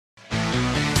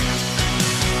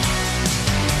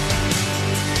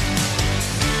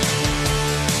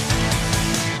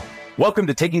Welcome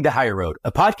to Taking the Higher Road,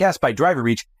 a podcast by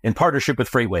DriverReach in partnership with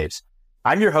FreightWaves.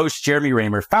 I'm your host, Jeremy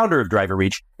Raymer, founder of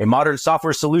DriverReach, a modern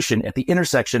software solution at the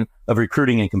intersection of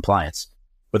recruiting and compliance.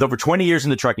 With over 20 years in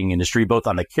the trucking industry, both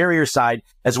on the carrier side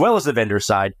as well as the vendor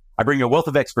side, I bring a wealth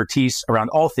of expertise around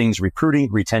all things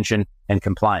recruiting, retention, and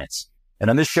compliance. And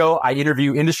on this show, I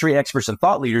interview industry experts and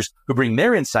thought leaders who bring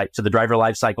their insight to the driver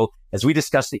lifecycle as we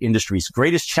discuss the industry's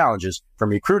greatest challenges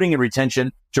from recruiting and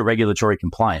retention to regulatory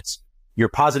compliance. Your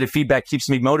positive feedback keeps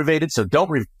me motivated, so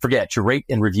don't forget to rate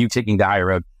and review Taking the Higher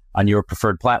Road on your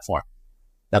preferred platform.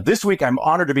 Now, this week, I'm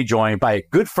honored to be joined by a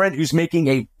good friend who's making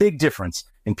a big difference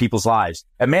in people's lives,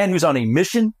 a man who's on a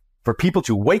mission for people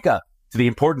to wake up to the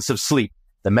importance of sleep,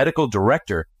 the medical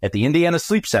director at the Indiana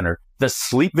Sleep Center, the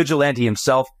sleep vigilante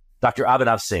himself, Dr.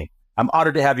 Abhinav Singh. I'm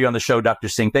honored to have you on the show, Dr.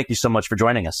 Singh. Thank you so much for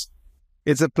joining us.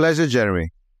 It's a pleasure, Jeremy.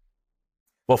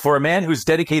 Well, for a man who's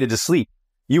dedicated to sleep,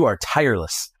 you are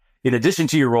tireless. In addition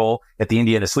to your role at the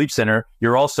Indiana Sleep Center,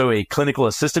 you're also a clinical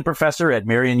assistant professor at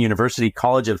Marian University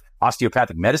College of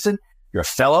Osteopathic Medicine. You're a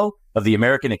fellow of the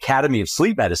American Academy of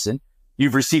Sleep Medicine.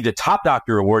 You've received a top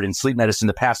doctor award in sleep medicine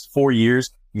the past 4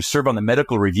 years. You serve on the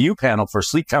medical review panel for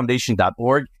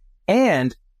sleepfoundation.org,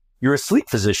 and you're a sleep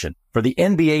physician for the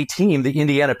NBA team, the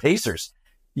Indiana Pacers.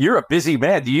 You're a busy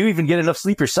man. Do you even get enough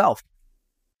sleep yourself?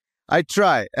 I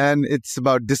try, and it's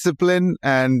about discipline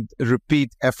and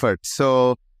repeat effort.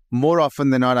 So more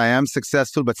often than not, I am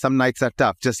successful, but some nights are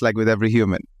tough, just like with every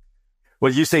human.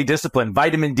 Well, you say discipline.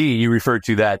 Vitamin D, you refer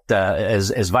to that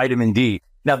as vitamin D.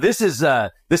 Now, this is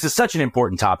such an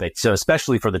important topic, so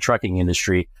especially for the trucking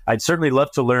industry. I'd certainly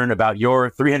love to learn about your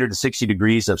 360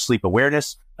 degrees of sleep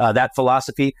awareness, that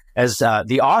philosophy. As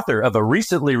the author of a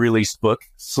recently released book,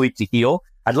 Sleep to Heal,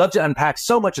 I'd love to unpack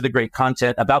so much of the great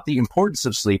content about the importance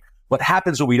of sleep, what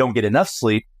happens when we don't get enough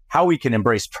sleep, how we can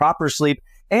embrace proper sleep,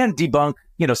 and debunk,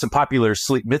 some popular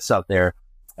sleep myths out there.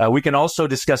 We can also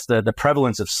discuss the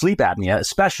prevalence of sleep apnea,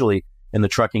 especially in the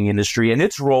trucking industry, and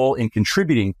its role in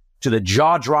contributing to the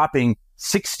jaw-dropping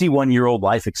 61-year-old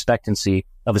life expectancy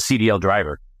of a CDL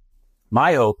driver.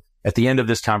 My hope at the end of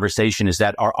this conversation is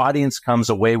that our audience comes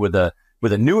away with a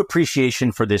new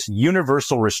appreciation for this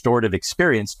universal restorative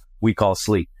experience we call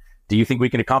sleep. Do you think we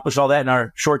can accomplish all that in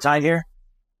our short time here?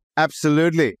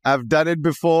 Absolutely. I've done it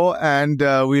before, and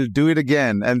we'll do it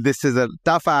again. And this is a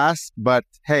tough ask, but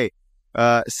hey,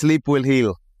 sleep will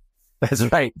heal. That's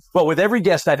right. Well, with every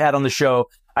guest I've had on the show,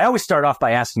 I always start off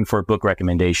by asking for a book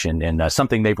recommendation and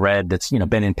something they've read that's,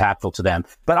 been impactful to them.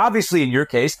 But obviously, in your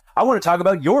case, I want to talk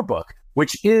about your book,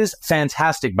 which is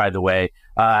fantastic, by the way.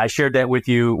 I shared that with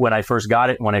you when I first got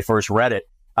it, when I first read it.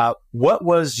 What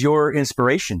was your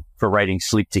inspiration for writing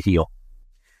Sleep to Heal?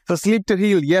 So Sleep to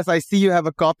Heal, yes, I see you have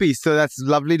a copy. So that's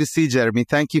lovely to see, Jeremy.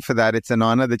 Thank you for that. It's an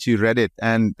honor that you read it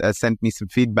and sent me some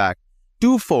feedback.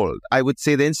 Twofold. I would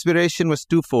say the inspiration was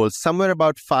twofold. Somewhere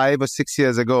about 5 or 6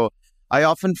 years ago, I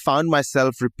often found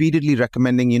myself repeatedly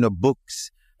recommending, books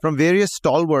from various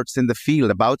stalwarts in the field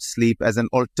about sleep as an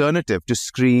alternative to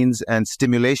screens and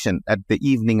stimulation at the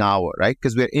evening hour, right?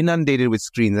 Because we're inundated with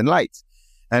screens and lights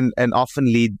and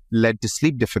often led to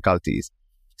sleep difficulties.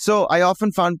 So I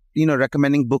often found,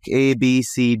 recommending book A, B,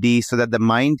 C, D so that the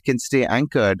mind can stay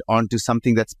anchored onto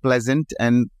something that's pleasant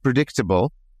and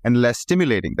predictable and less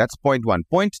stimulating. That's point one.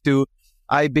 Point two,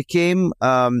 I became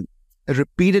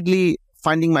repeatedly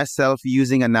finding myself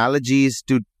using analogies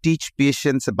to teach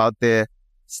patients about their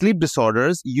sleep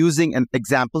disorders using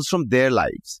examples from their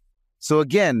lives. So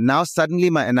again, now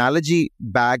suddenly my analogy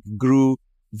bag grew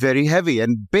very heavy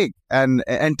and big and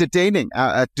entertaining,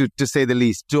 to say the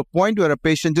least, to a point where a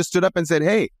patient just stood up and said,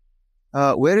 hey,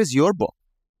 where is your book?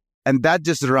 And that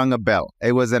just rung a bell.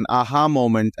 It was an aha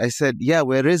moment. I said, yeah,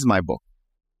 where is my book?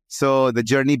 So the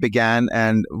journey began,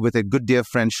 and with a good dear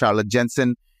friend, Charlotte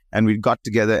Jensen, and we got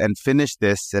together and finished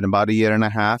this in about 1.5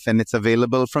 years, and it's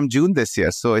available from June this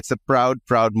year. So it's a proud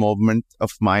moment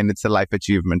of mine. It's a life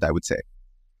achievement, I would say.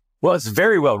 Well, it's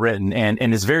very well written and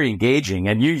it's very engaging.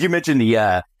 And you mentioned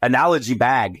the analogy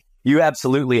bag. You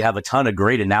absolutely have a ton of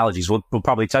great analogies. We'll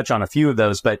probably touch on a few of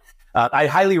those, but I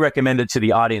highly recommend it to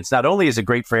the audience. Not only is it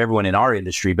great for everyone in our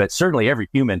industry, but certainly every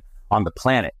human on the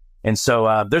planet. And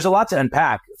so there's a lot to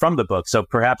unpack from the book. So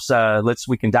perhaps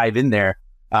we can dive in there.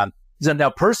 So now,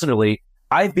 personally,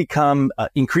 I've become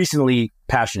increasingly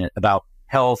passionate about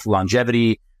health,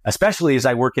 longevity, especially as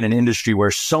I work in an industry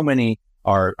where so many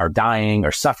are dying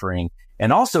or suffering.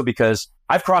 And also because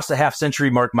I've crossed the half-century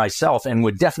mark myself and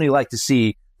would definitely like to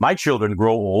see my children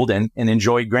grow old and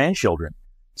enjoy grandchildren.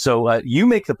 So you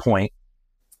make the point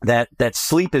that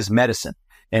sleep is medicine.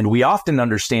 And we often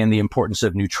understand the importance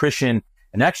of nutrition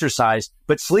and exercise,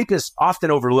 but sleep is often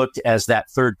overlooked as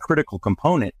that third critical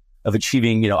component of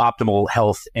achieving, optimal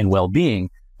health and well-being.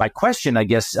 My question, I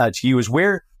guess, to you is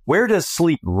where does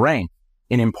sleep rank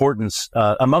in importance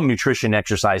among nutrition,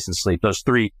 exercise, and sleep, those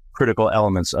three critical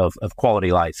elements of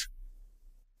quality life?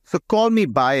 So call me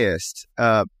biased.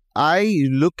 I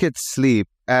look at sleep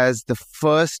as the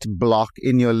first block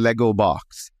in your Lego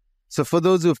box. So for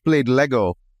those who've played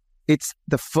Lego, it's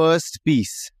the first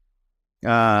piece.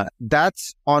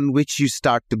 That's on which you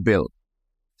start to build.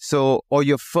 So, or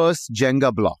your first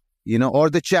Jenga block, or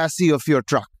the chassis of your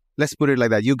truck. Let's put it like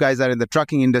that. You guys are in the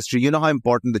trucking industry. You know how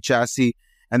important the chassis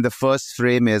and the first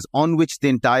frame is on which the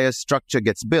entire structure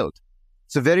gets built.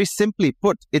 So very simply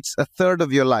put, it's a third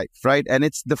of your life, right? And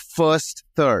it's the first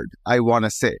third, I want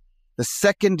to say. The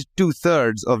second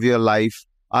 2/3 of your life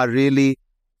are really,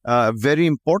 very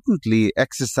importantly,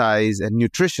 exercise and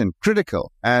nutrition,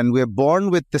 critical. And we're born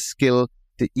with the skill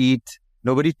to eat.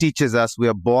 Nobody teaches us. We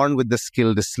are born with the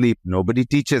skill to sleep. Nobody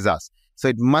teaches us. So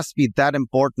it must be that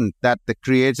important that the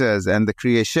creators and the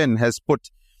creation has put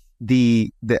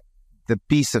the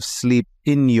piece of sleep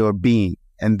in your being.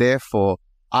 And therefore,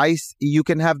 you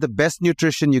can have the best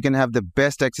nutrition, you can have the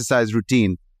best exercise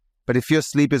routine. But if your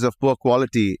sleep is of poor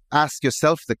quality, ask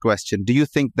yourself the question, do you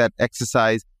think that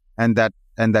exercise and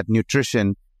that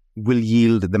nutrition will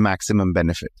yield the maximum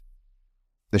benefit?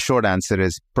 The short answer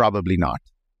is probably not.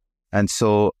 And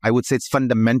so I would say it's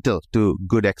fundamental to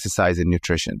good exercise and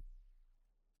nutrition.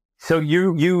 So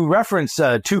you reference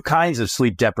two kinds of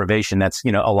sleep deprivation. That's,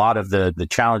 a lot of the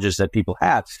challenges that people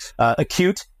have,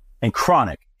 acute and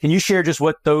chronic. Can you share just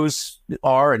what those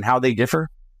are and how they differ?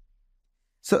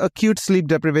 So acute sleep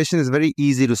deprivation is very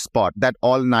easy to spot. That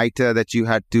all-nighter that you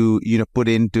had to, put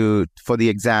into for the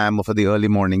exam or for the early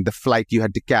morning, the flight you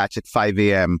had to catch at 5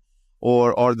 a.m.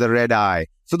 or the red eye.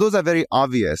 So those are very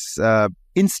obvious,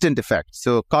 instant effects.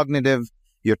 So cognitive,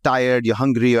 you're tired, you're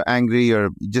hungry, you're angry, you're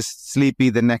just sleepy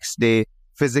the next day.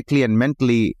 Physically and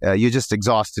mentally, you're just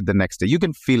exhausted the next day. You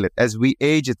can feel it. As we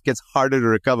age, it gets harder to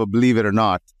recover, believe it or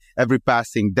not. Every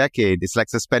passing decade, it's like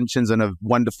suspensions on a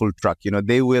wonderful truck.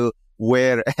 They will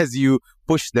wear as you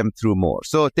push them through more.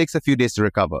 So it takes a few days to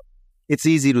recover. It's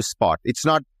easy to spot. It's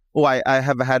not, I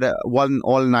have had one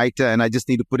all-nighter and I just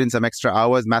need to put in some extra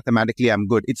hours. Mathematically, I'm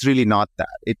good. It's really not that.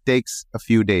 It takes a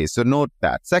few days. So note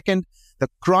that. Second, the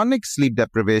chronic sleep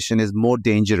deprivation is more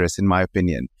dangerous, in my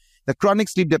opinion. The chronic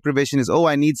sleep deprivation is,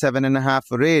 I need 7.5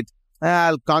 or 8.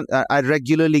 I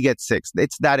regularly get 6.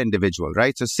 It's that individual,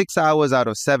 right? So 6 hours out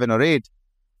of 7 or 8,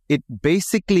 it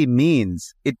basically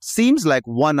means, it seems like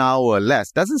 1 hour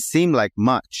less. Doesn't seem like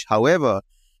much. However,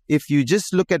 if you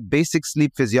just look at basic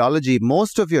sleep physiology,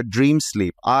 most of your dream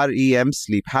sleep, REM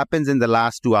sleep, happens in the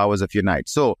last 2 hours of your night.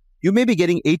 So you may be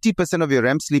getting 80% of your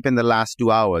REM sleep in the last 2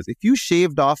 hours. If you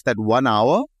shaved off that 1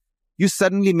 hour, you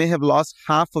suddenly may have lost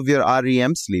half of your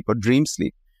REM sleep or dream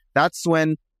sleep. That's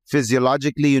when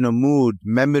physiologically, mood,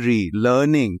 memory,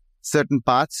 learning, certain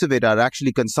parts of it are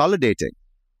actually consolidating.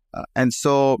 And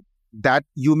so that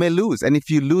you may lose. And if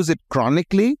you lose it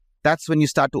chronically, that's when you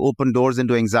start to open doors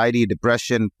into anxiety,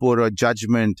 depression, poorer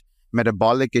judgment,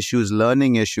 metabolic issues,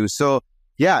 learning issues. So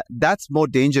yeah, that's more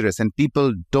dangerous. And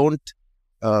people don't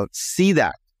see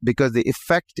that because the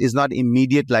effect is not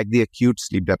immediate like the acute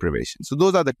sleep deprivation. So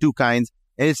those are the two kinds,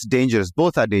 and it's dangerous.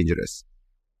 Both are dangerous.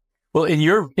 Well,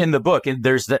 in the book, and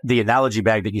there's the analogy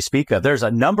bag that you speak of. There's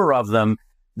a number of them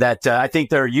that I think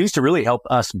they're used to really help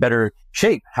us better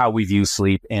shape how we view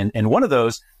sleep. And one of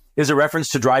those is a reference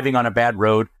to driving on a bad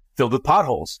road filled with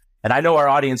potholes. And I know our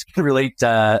audience can relate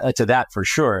to that for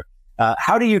sure.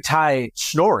 How do you tie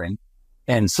snoring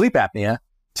and sleep apnea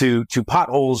to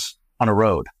potholes on a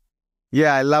road?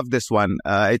 Yeah, I love this one.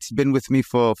 It's been with me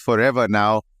for forever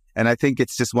now. And I think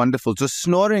it's just wonderful. So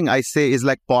snoring, I say, is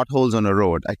like potholes on a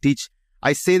road.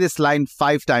 I say this line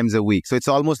 5 times a week. So it's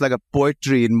almost like a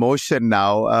poetry in motion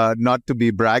now, not to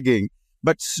be bragging.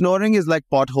 But snoring is like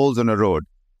potholes on a road.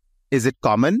 Is it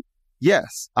common?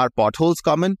 Yes. Are potholes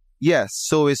common? Yes.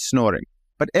 So is snoring.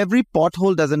 But every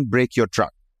pothole doesn't break your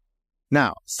truck.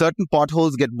 Now, certain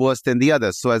potholes get worse than the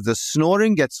others. So as the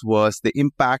snoring gets worse, the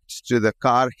impact to the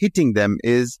car hitting them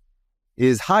is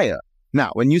higher.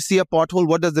 Now, when you see a pothole,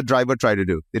 what does the driver try to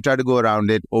do? They try to go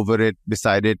around it, over it,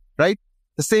 beside it, right?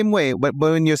 The same way, but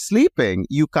when you're sleeping,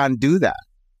 you can't do that.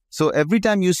 So every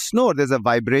time you snore, there's a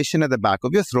vibration at the back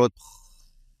of your throat.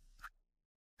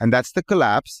 And that's the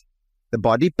collapse. The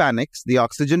body panics, the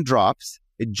oxygen drops,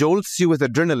 it jolts you with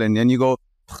adrenaline, and you go,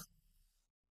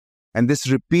 and this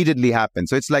repeatedly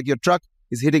happens. So it's like your truck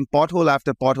is hitting pothole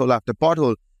after pothole after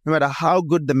pothole. No matter how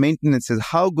good the maintenance is,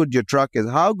 how good your truck is,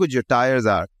 how good your tires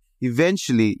are,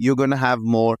 eventually you're going to have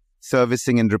more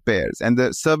servicing and repairs. And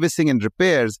the servicing and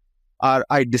repairs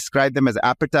I describe them as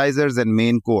appetizers and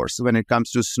main course when it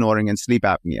comes to snoring and sleep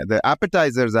apnea. The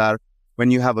appetizers are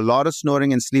when you have a lot of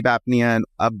snoring and sleep apnea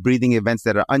and breathing events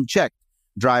that are unchecked: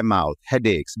 dry mouth,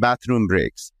 headaches, bathroom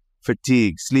breaks,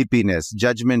 fatigue, sleepiness,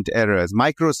 judgment errors,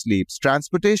 microsleeps,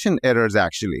 transportation errors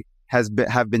actually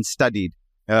have been studied,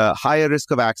 higher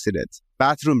risk of accidents,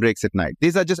 bathroom breaks at night.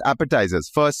 These are just appetizers,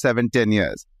 first 7-10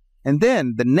 years. And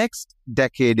then the next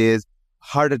decade is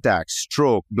heart attack,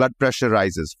 stroke, blood pressure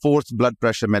rises, forced blood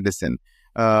pressure medicine,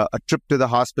 a trip to the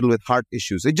hospital with heart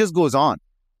issues. It just goes on.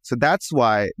 So that's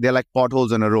why they're like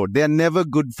potholes on a road. They're never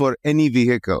good for any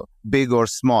vehicle, big or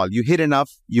small. You hit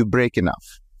enough, you break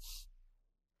enough.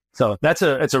 So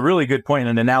it's a really good point,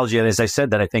 an analogy, as I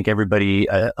said, that I think everybody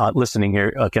listening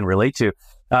here can relate to.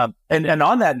 And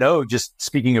on that note, just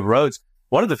speaking of roads,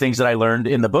 one of the things that I learned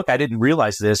in the book, I didn't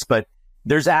realize this, but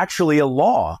there's actually a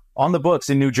law on the books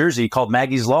in New Jersey called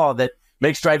Maggie's Law that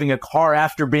makes driving a car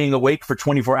after being awake for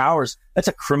 24 hours, that's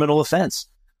a criminal offense.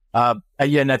 And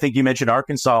I think you mentioned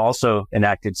Arkansas also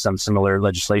enacted some similar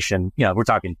legislation. You know, we're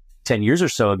talking 10 years or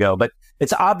so ago, but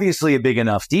it's obviously a big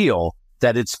enough deal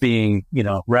that it's being,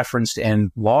 referenced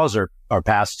and laws are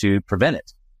passed to prevent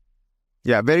it.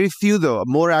 Yeah, very few though.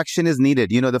 More action is needed.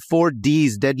 The 4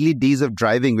 Ds, deadly Ds of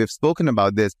driving. We've spoken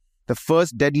about this. The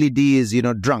first deadly D is,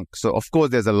 drunk. So of course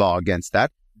there's a law against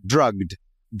that. Drugged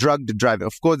driving.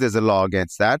 Of course there's a law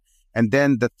against that. And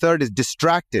then the third is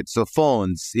distracted. So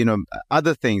phones,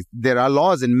 other things. There are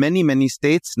laws in many, many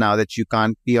states now that you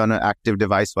can't be on an active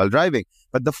device while driving.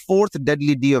 But the fourth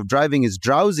deadly D of driving is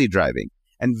drowsy driving.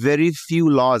 And very few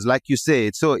laws, like you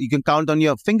say. So you can count on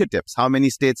your fingertips how many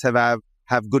states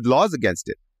have good laws against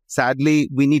it. Sadly,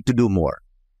 we need to do more.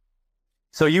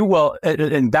 So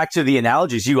and back to the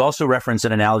analogies, you also reference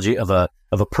an analogy of a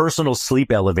personal sleep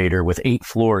elevator with 8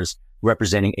 floors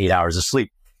representing 8 hours of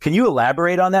sleep. Can you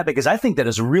elaborate on that? Because I think that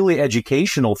is really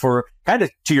educational for kind of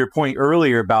to your point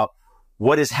earlier about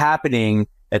what is happening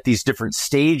at these different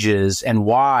stages and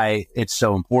why it's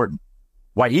so important,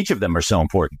 why each of them are so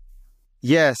important.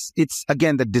 Yes,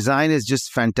 again, the design is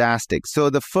just fantastic. So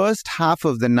the first half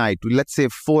of the night, let's say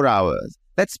 4 hours,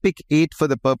 let's pick 8 for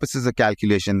the purposes of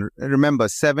calculation. Remember,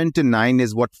 7 to 9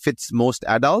 is what fits most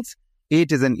adults.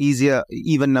 8 is an easier,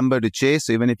 even number to chase.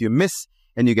 So even if you miss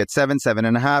and you get 7,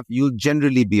 7.5, you'll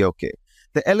generally be okay.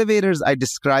 The elevators I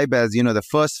describe as, the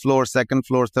first floor, second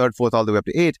floor, third, fourth, all the way up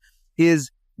to 8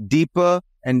 is deeper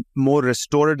and more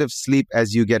restorative sleep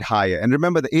as you get higher. And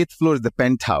remember, the 8th floor is the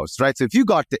penthouse, right? So if you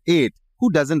got to 8, who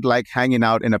doesn't like hanging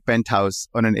out in a penthouse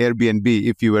on an Airbnb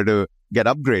if you were to get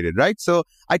upgraded, right? So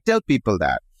I tell people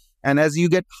that. And as you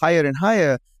get higher and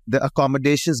higher, the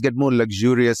accommodations get more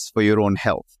luxurious for your own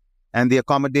health. And the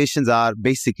accommodations are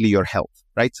basically your health,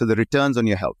 right? So the returns on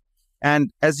your health. And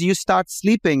as you start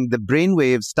sleeping, the brain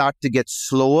waves start to get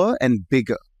slower and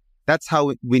bigger. That's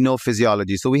how we know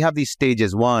physiology. So we have these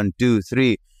stages 1, 2,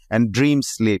 3, and dream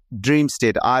sleep, dream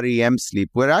state, REM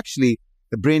sleep, where actually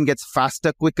the brain gets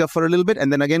faster, quicker for a little bit,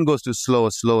 and then again goes to slower,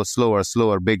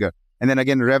 bigger. And then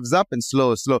again revs up and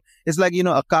slow. It's like,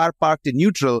 a car parked in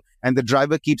neutral and the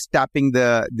driver keeps tapping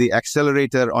the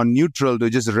accelerator on neutral to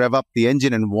just rev up the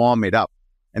engine and warm it up.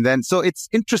 And then, so it's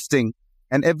interesting.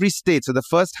 And every state, so the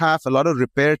first half, a lot of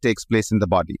repair takes place in the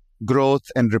body, growth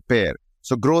and repair.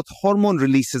 So growth hormone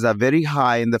releases are very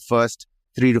high in the first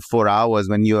 3 to 4 hours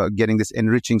when you're getting this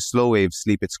enriching slow wave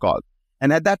sleep, it's called.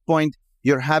 And at that point,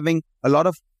 you're having a lot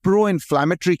of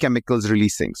pro-inflammatory chemicals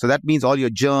releasing. So that means all your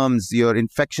germs, your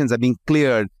infections are being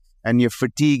cleared and your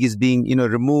fatigue is being,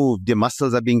 removed. Your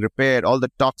muscles are being repaired. All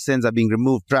the toxins are being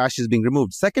removed. Trash is being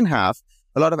removed. Second half,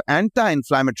 a lot of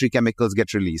anti-inflammatory chemicals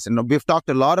get released. And we've talked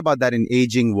a lot about that in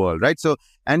aging world, right? So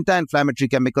anti-inflammatory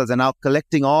chemicals are now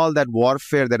collecting all that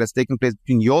warfare that has taken place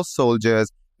between your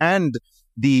soldiers and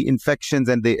the infections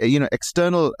and the,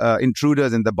 external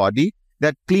intruders in the body.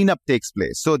 That cleanup takes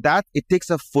place. So that it takes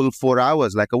a full 4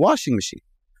 hours like a washing machine.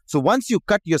 So once you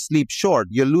cut your sleep short,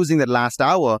 you're losing that last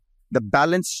hour. The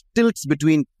balance tilts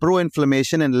between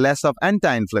pro-inflammation and less of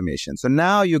anti-inflammation. So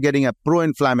now you're getting a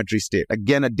pro-inflammatory state.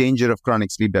 Again, a danger of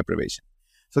chronic sleep deprivation.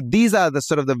 So these are the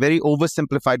sort of the very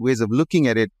oversimplified ways of looking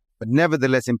at it, but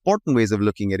nevertheless important ways of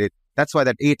looking at it. That's why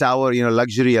that 8-hour,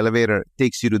 luxury elevator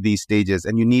takes you to these stages,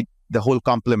 and you need the whole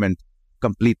complement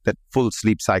complete that full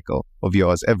sleep cycle of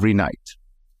yours every night.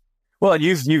 Well,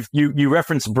 you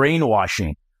reference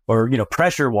brainwashing or,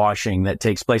 pressure washing that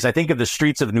takes place. I think of the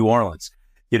streets of New Orleans,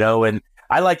 and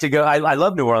I like to go, I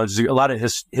love New Orleans. There's a lot of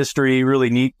history, really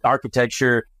neat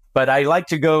architecture, but I like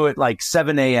to go at like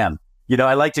 7 a.m.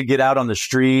 I like to get out on the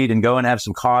street and go and have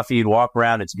some coffee and walk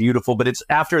around. It's beautiful, but it's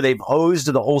after they've hosed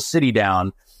the whole city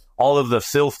down, all of the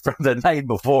filth from the night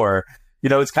before.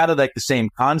 it's kind of like the same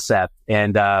concept.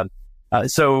 And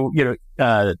so,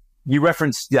 you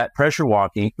referenced that pressure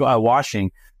washing.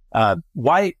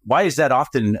 Why is that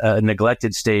often a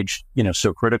neglected stage,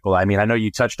 so critical? I mean, I know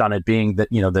you touched on it being that,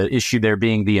 the issue there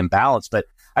being the imbalance, but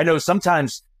I know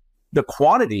sometimes the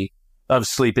quantity of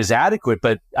sleep is adequate,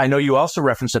 but I know you also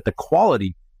referenced that the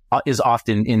quality is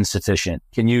often insufficient.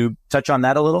 Can you touch on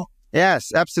that a little?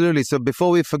 Yes, absolutely. So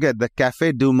before we forget, the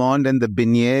Café du Monde and the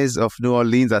beignets of New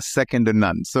Orleans are second to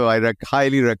none. So I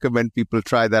highly recommend people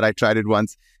try that. I tried it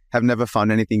once, have never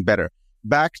found anything better.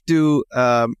 Back to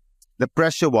the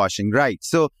pressure washing, right?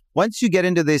 So once you get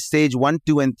into the stage 1,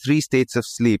 2, and 3 states of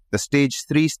sleep, the stage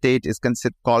 3 state is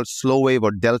called slow wave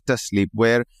or delta sleep,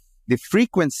 where the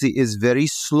frequency is very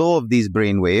slow of these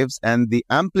brain waves and the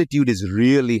amplitude is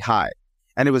really high.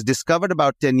 And it was discovered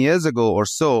about 10 years ago or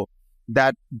so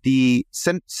that the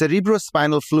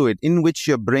cerebrospinal fluid in which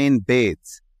your brain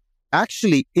bathes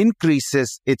actually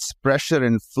increases its pressure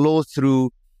and flow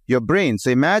through your brain.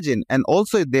 So imagine, and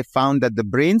also they found that the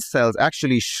brain cells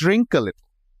actually shrink a little.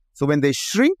 So when they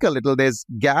shrink a little, there's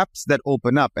gaps that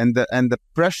open up and the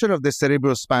pressure of the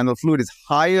cerebrospinal fluid is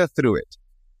higher through it.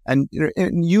 And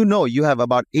you have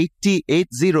about 80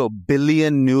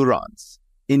 billion neurons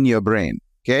in your brain,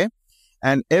 okay?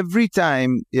 And every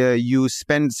time you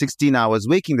spend 16 hours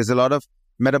waking, there's a lot of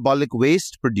metabolic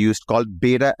waste produced called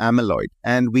beta amyloid.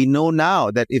 And we know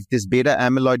now that if this beta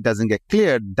amyloid doesn't get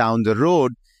cleared down the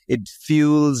road, it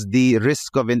fuels the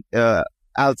risk of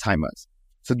Alzheimer's.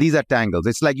 So these are tangles.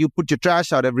 It's like you put your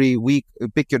trash out every week,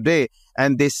 pick your day,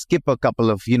 and they skip a couple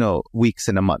of, weeks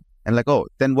in a month. And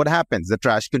then what happens? The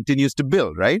trash continues to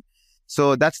build, right?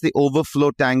 So that's the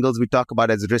overflow tangles we talk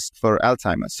about as risk for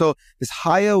Alzheimer's. So this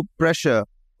higher pressure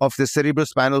of the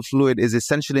cerebrospinal fluid is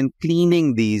essential in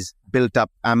cleaning these built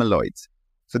up amyloids.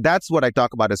 So that's what I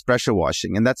talk about as pressure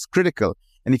washing, and that's critical.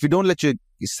 And if you don't let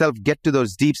yourself get to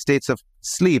those deep states of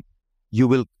sleep, you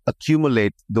will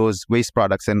accumulate those waste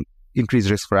products and increase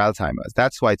risk for Alzheimer's.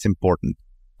 That's why it's important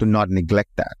to not neglect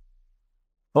that.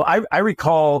 Well, I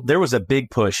recall there was a big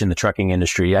push in the trucking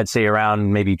industry, I'd say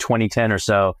around maybe 2010 or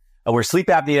so, where sleep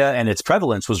apnea and its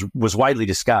prevalence was widely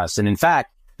discussed. And in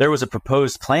fact, there was a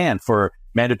proposed plan for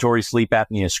mandatory sleep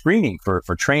apnea screening for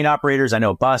train operators. I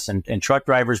know bus and truck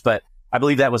drivers, but I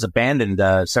believe that was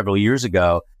abandoned several years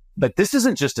ago. But this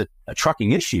isn't just a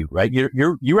trucking issue, right?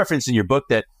 You referenced in your book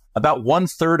that about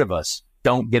 1/3 of us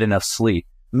don't get enough sleep.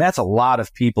 And that's a lot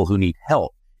of people who need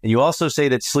help. And you also say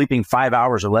that sleeping 5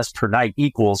 hours or less per night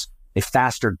equals a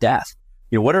faster death.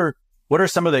 What are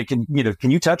some of the,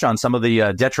 can you touch on some of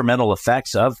the detrimental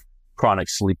effects of chronic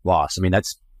sleep loss? I mean,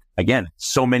 that's, again,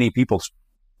 so many people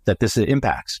that this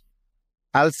impacts.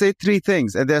 I'll say 3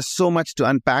 things, and there's so much to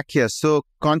unpack here. So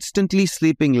constantly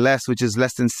sleeping less, which is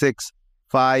less than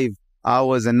 5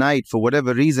 hours a night for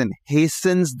whatever reason,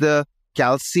 hastens the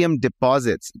calcium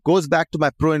deposits. Goes back to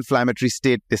my pro-inflammatory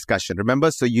state discussion. Remember?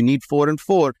 So you need 4 and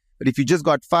 4, but if you just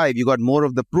got 5, you got more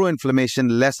of the pro-inflammation,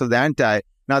 less of the anti.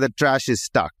 Now the trash is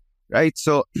stuck, right?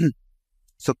 So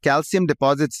calcium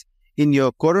deposits in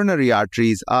your coronary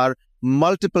arteries are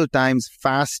multiple times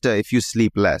faster if you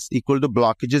sleep less, equal to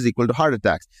blockages, equal to heart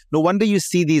attacks. No wonder you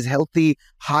see these healthy,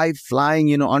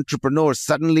 high-flying, entrepreneurs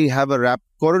suddenly have a rapid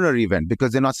coronary event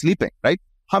because they're not sleeping, right?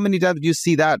 How many times do you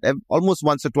see that? Almost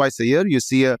once or twice a year, you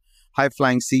see a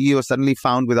high-flying CEO suddenly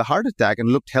found with a heart attack and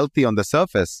looked healthy on the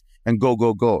surface and go,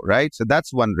 right? So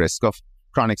that's one risk of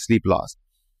chronic sleep loss.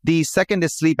 The second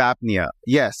is sleep apnea.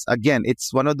 Yes, again,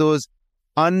 it's one of those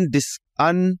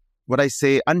untapped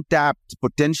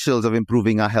potentials of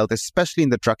improving our health, especially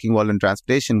in the trucking world and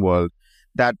transportation world,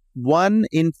 that 1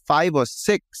 in 5 or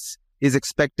 6 is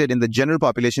expected in the general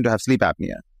population to have sleep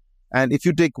apnea. And if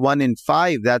you take 1 in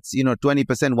 5, that's,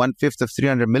 20%, 1/5 of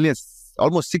 300 million,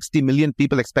 almost 60 million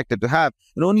people expected to have,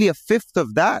 and only 1/5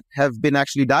 of that have been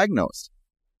actually diagnosed.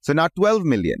 So now 12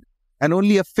 million, and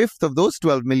only 1/5 of those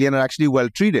 12 million are actually well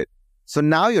treated. So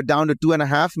now you're down to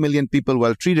 2.5 million people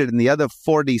well treated and the other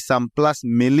 40-some plus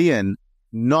million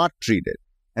not treated.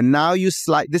 And now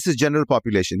this is general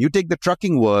population. You take the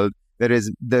trucking world,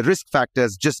 the risk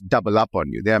factors just double up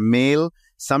on you. They are male,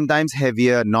 sometimes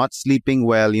heavier, not sleeping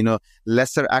well,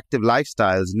 lesser active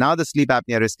lifestyles. Now the sleep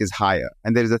apnea risk is higher.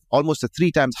 And there is almost a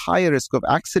 3 times higher risk of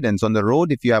accidents on the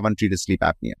road if you have untreated sleep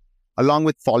apnea, along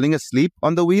with falling asleep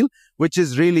on the wheel, which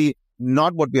is really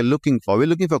not what we're looking for. We're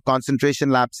looking for concentration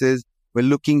lapses. We're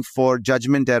looking for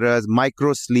judgment errors,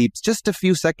 micro sleeps. Just a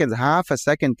few seconds, half a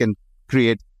second can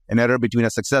create an error between a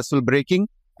successful braking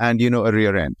and, a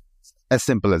rear end. As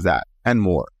simple as that and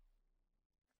more.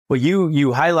 Well,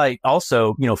 you highlight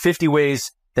also, 50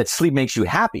 ways that sleep makes you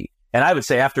happy. And I would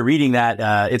say after reading that,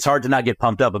 it's hard to not get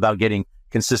pumped up about getting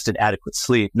consistent, adequate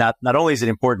sleep. Not only is it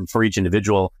important for each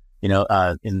individual,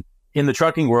 in the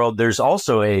trucking world, there's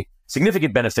also a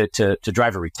significant benefit to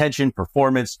driver retention,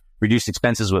 performance, reduced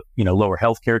expenses with, lower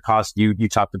healthcare costs. You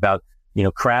talked about,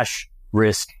 crash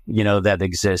risk, that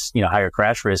exists, higher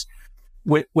crash risk.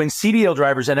 When CDL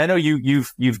drivers, and I know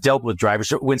you've dealt with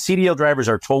drivers, when CDL drivers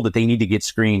are told that they need to get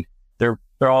screened, they're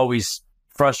always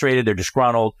frustrated, they're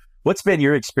disgruntled. What's been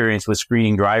your experience with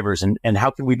screening drivers, and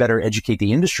how can we better educate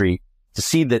the industry to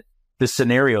see that this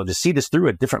scenario, to see this through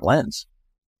a different lens?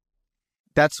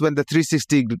 That's when the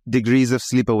 360 degrees of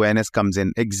sleep awareness comes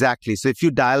in. Exactly. So if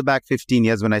you dial back 15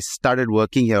 years, when I started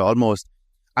working here almost,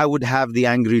 I would have the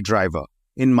angry driver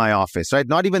in my office, right?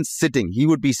 Not even sitting. He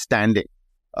would be standing.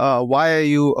 Why are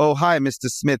you? Oh, hi, Mr.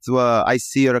 Smith. I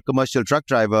see you're a commercial truck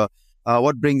driver.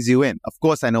 What brings you in? Of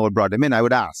course, I know what brought him in. I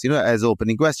would ask, as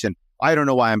opening question. I don't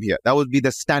know why I'm here. That would be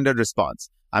the standard response.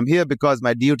 I'm here because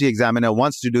my DOT examiner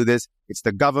wants to do this. It's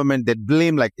the government. They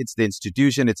blame like it's the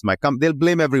institution. It's my company. They'll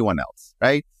blame everyone else,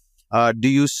 right? Do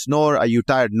you snore? Are you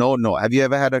tired? No. Have you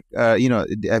ever had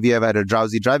a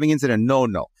drowsy driving incident?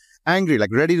 No. Angry,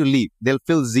 like ready to leave. They'll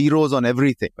fill zeros on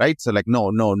everything, right? So like,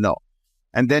 no.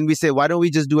 And then we say, why don't we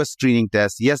just do a screening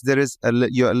test? Yes,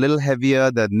 you're a little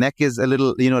heavier. The neck is a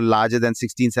little, larger than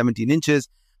 16, 17 inches.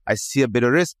 I see a bit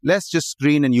of risk. Let's just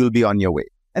screen and you'll be on your way.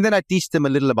 And then I teach them a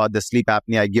little about the sleep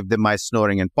apnea. I give them my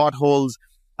snoring and potholes.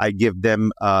 I give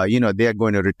them, they're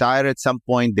going to retire at some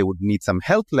point. They would need some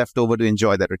health left over to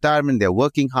enjoy that retirement. They're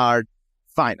working hard.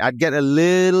 Fine. I'd get a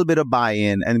little bit of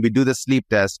buy-in and we do the sleep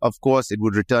test. Of course, it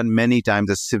would return many times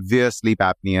as severe sleep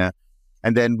apnea.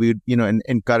 And then we'd,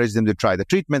 encourage them to try the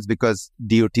treatments because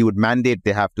DOT would mandate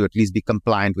they have to at least be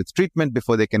compliant with treatment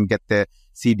before they can get their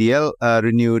CDL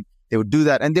renewed. They would do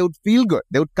that and they would feel good.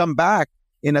 They would come back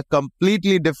in a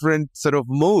completely different sort of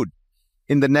mood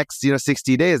in the next,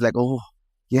 60 days. Like, oh,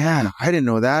 yeah, I didn't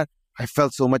know that. I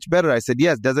felt so much better. I said,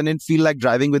 yes, doesn't it feel like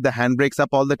driving with the handbrakes up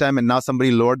all the time and now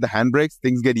somebody lowered the handbrakes,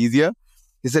 things get easier?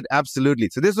 He said, absolutely.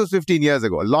 So this was 15 years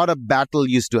ago. A lot of battle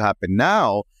used to happen.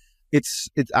 Now,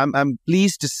 I'm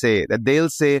pleased to say that they'll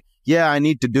say, yeah, I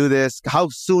need to do this. How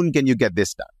soon can you get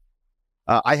this done?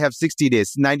 I have 60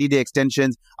 days, 90-day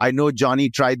extensions. I know Johnny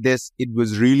tried this. It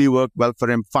was really worked well for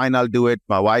him. Fine, I'll do it.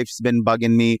 My wife's been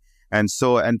bugging me and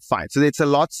fine. So it's a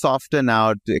lot softer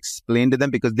now to explain to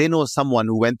them because they know someone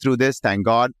who went through this, thank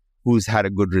God, who's had a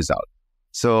good result.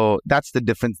 So that's the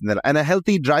difference. And a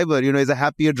healthy driver, is a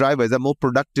happier driver, is a more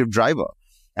productive driver.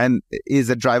 And is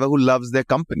a driver who loves their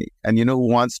company and, who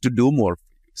wants to do more.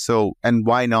 So, and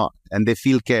why not? And they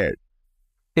feel cared.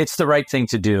 It's the right thing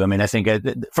to do. I mean, I think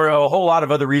for a whole lot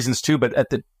of other reasons too, but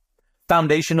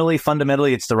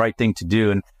fundamentally, it's the right thing to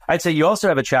do. And I'd say you also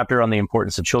have a chapter on the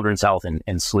importance of children's health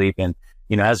and sleep. And,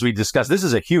 as we discussed, this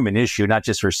is a human issue, not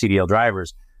just for CDL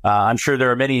drivers. I'm sure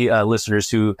there are many listeners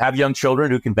who have young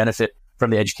children who can benefit from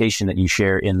the education that you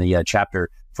share in the chapter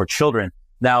for children.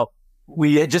 Now,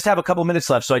 we just have a couple minutes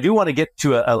left, so I do want to get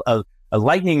to a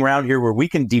lightning round here where we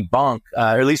can debunk,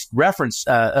 or at least reference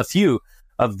a few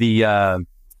of the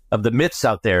myths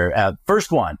out there. First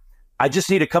one, I just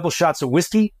need a couple shots of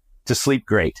whiskey to sleep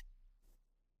great.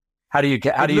 How do you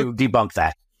debunk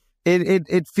that?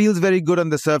 It feels very good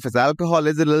on the surface. Alcohol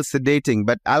is a little sedating,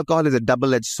 but alcohol is a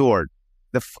double-edged sword.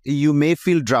 You may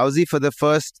feel drowsy for the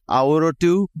first hour or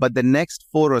two, but the next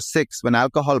 4 or 6, when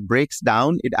alcohol breaks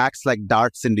down, it acts like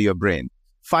darts into your brain.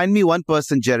 Find me one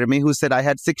person, Jeremy, who said, I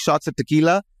had 6 shots of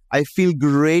tequila. I feel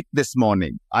great this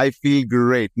morning. I feel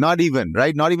great. Not even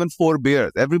 4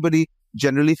 beers. Everybody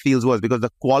generally feels worse because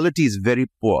the quality is very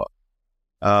poor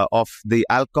of the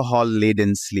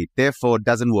alcohol-laden sleep. Therefore, it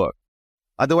doesn't work.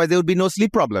 Otherwise, there would be no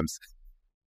sleep problems.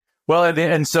 Well,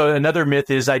 and so another myth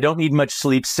is I don't need much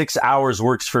sleep. 6 hours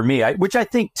works for me, which I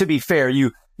think, to be fair,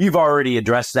 you've already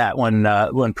addressed that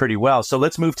one pretty well. So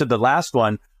let's move to the last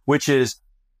one, which is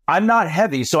I'm not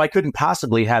heavy, so I couldn't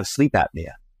possibly have sleep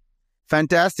apnea.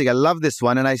 Fantastic. I love this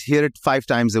one, and I hear it 5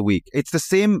 times a week. It's the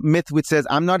same myth which says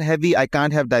I'm not heavy, I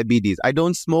can't have diabetes. I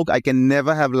don't smoke, I can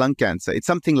never have lung cancer. It's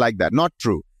something like that. Not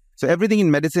true. So everything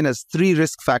in medicine has 3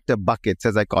 risk factor buckets,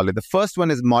 as I call it. The first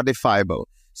one is modifiable.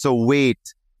 So weight,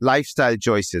 lifestyle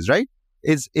choices, right,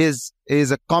 is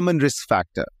a common risk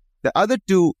factor. The other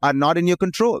 2 are not in your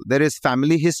control. There is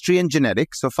family history and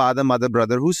genetics, so father, mother,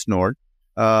 brother who snored,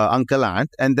 uncle,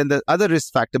 aunt. And then the other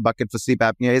risk factor bucket for sleep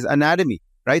apnea is anatomy,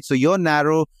 right? So your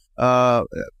narrow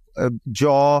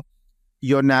jaw,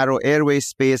 your narrow airway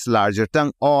space, larger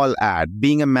tongue, all add.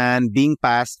 Being a man, being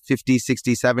past 50,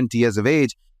 60, 70 years of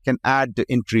age can add to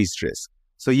increased risk.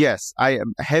 So yes,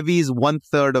 heavy is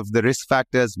 1/3 of the risk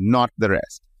factors, not the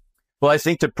rest. Well, I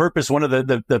think one of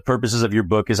the purposes of your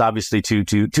book is obviously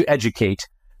to educate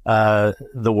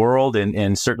the world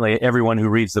and certainly everyone who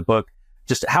reads the book,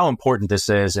 just how important this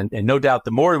is. And no doubt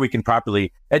the more we can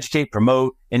properly educate,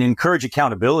 promote, and encourage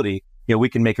accountability, we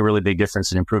can make a really big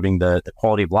difference in improving the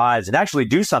quality of lives and actually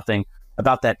do something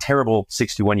about that terrible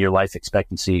 61-year life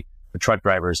expectancy for truck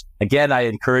drivers. Again, I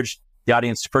encourage the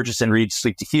audience to purchase and read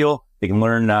Sleep to Heal. They can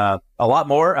learn a lot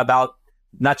more about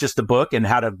not just the book and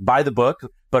how to buy the book,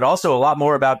 but also a lot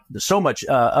more about so much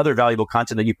other valuable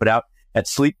content that you put out at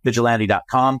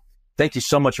sleepvigilante.com. Thank you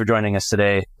so much for joining us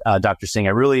today, Dr. Singh.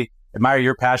 I really admire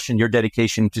your passion, your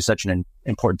dedication to such an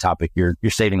important topic. You're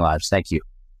saving lives. Thank you.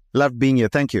 Loved being here.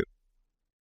 Thank you.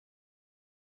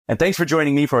 And thanks for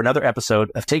joining me for another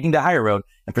episode of Taking the Higher Road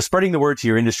and for spreading the word to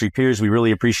your industry peers. We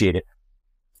really appreciate it.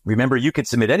 Remember, you can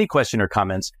submit any question or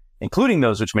comments, including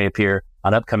those which may appear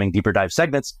on upcoming deeper dive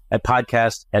segments at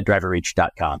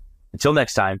podcast@driverreach.com. Until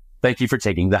next time, thank you for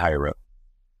taking the higher road.